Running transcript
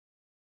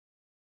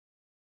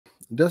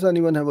Does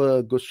anyone have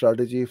a good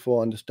strategy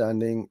for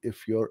understanding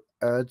if your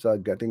ads are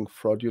getting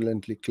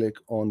fraudulently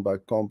clicked on by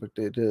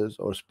competitors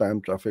or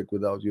spam traffic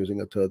without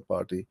using a third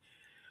party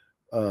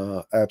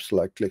apps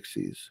like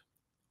ClickSees?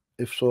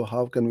 If so,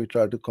 how can we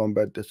try to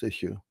combat this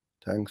issue?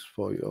 Thanks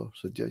for your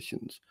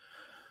suggestions.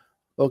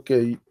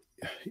 Okay,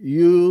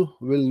 you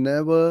will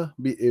never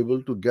be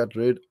able to get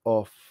rid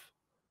of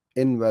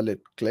invalid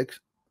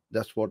clicks.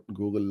 That's what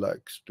Google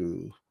likes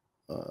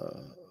uh,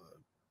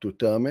 to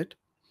term it.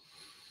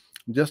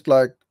 Just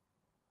like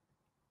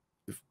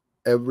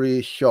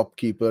every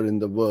shopkeeper in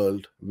the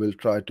world will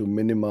try to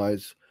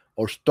minimize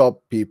or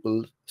stop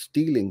people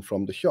stealing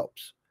from the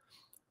shops.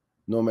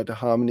 No matter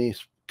how many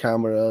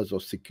cameras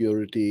or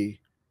security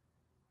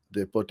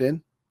they put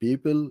in,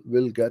 people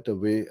will get a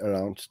way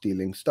around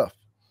stealing stuff.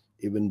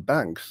 Even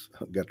banks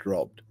get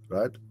robbed,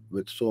 right?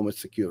 With so much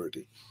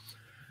security.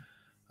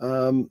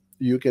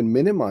 You can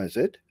minimize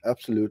it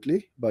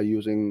absolutely by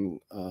using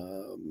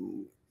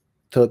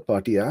third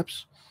party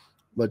apps,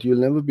 but you'll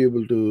never be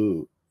able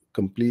to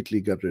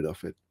completely get rid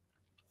of it.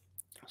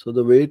 So,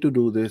 the way to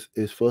do this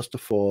is first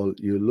of all,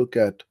 you look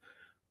at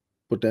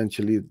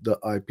potentially the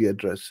IP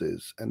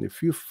addresses. And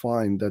if you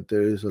find that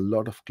there is a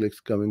lot of clicks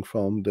coming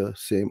from the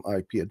same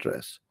IP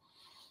address,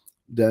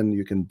 then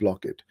you can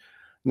block it.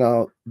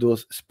 Now,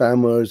 those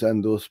spammers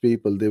and those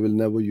people, they will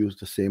never use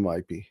the same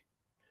IP.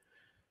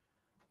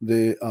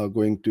 They are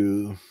going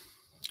to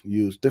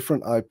use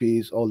different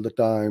IPs all the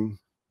time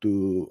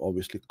to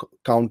obviously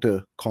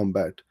counter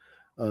combat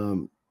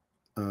um,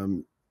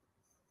 um,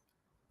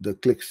 the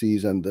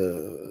ClickSees and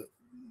the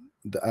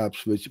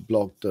apps which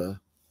block the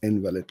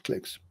invalid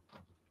clicks.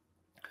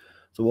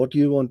 So what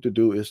you want to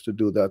do is to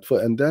do that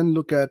for, and then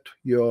look at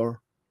your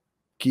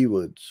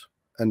keywords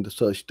and the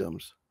search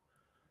terms.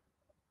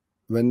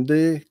 When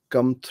they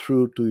come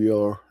through to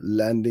your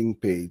landing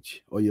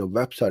page or your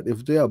website,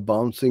 if they are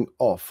bouncing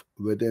off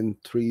within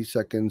 3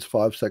 seconds,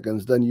 5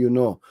 seconds, then you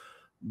know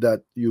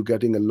that you're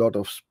getting a lot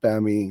of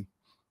spammy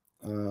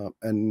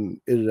and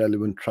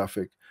irrelevant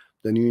traffic.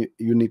 Then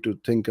you need to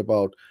think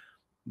about,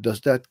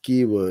 does that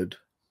keyword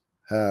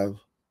have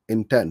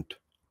intent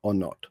or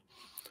not?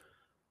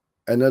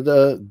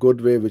 Another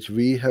good way which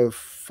we have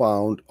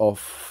found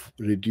of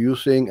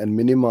reducing and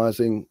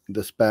minimizing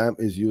the spam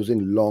is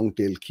using long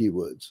tail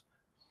keywords.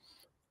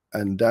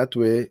 And that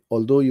way,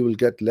 although you will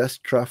get less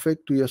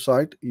traffic to your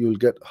site, you'll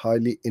get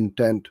highly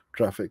intent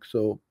traffic.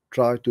 So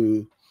try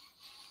to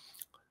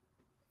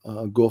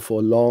go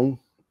for long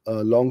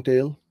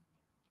tail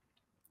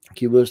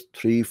keywords,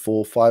 3,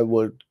 4, 5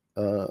 word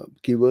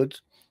keywords,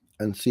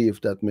 and see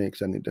if that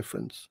makes any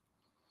difference.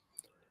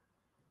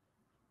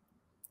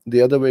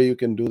 The other way you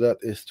can do that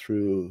is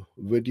through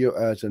video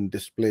ads and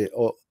display.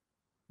 Or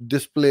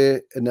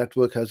display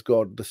network has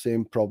got the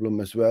same problem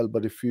as well,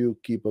 but if you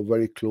keep a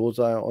very close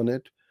eye on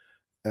it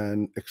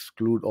and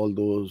exclude all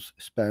those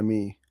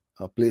spammy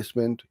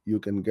placement, you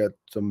can get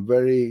some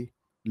very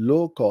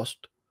low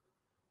cost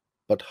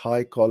but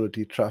high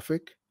quality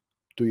traffic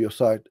to your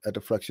site at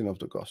a fraction of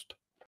the cost.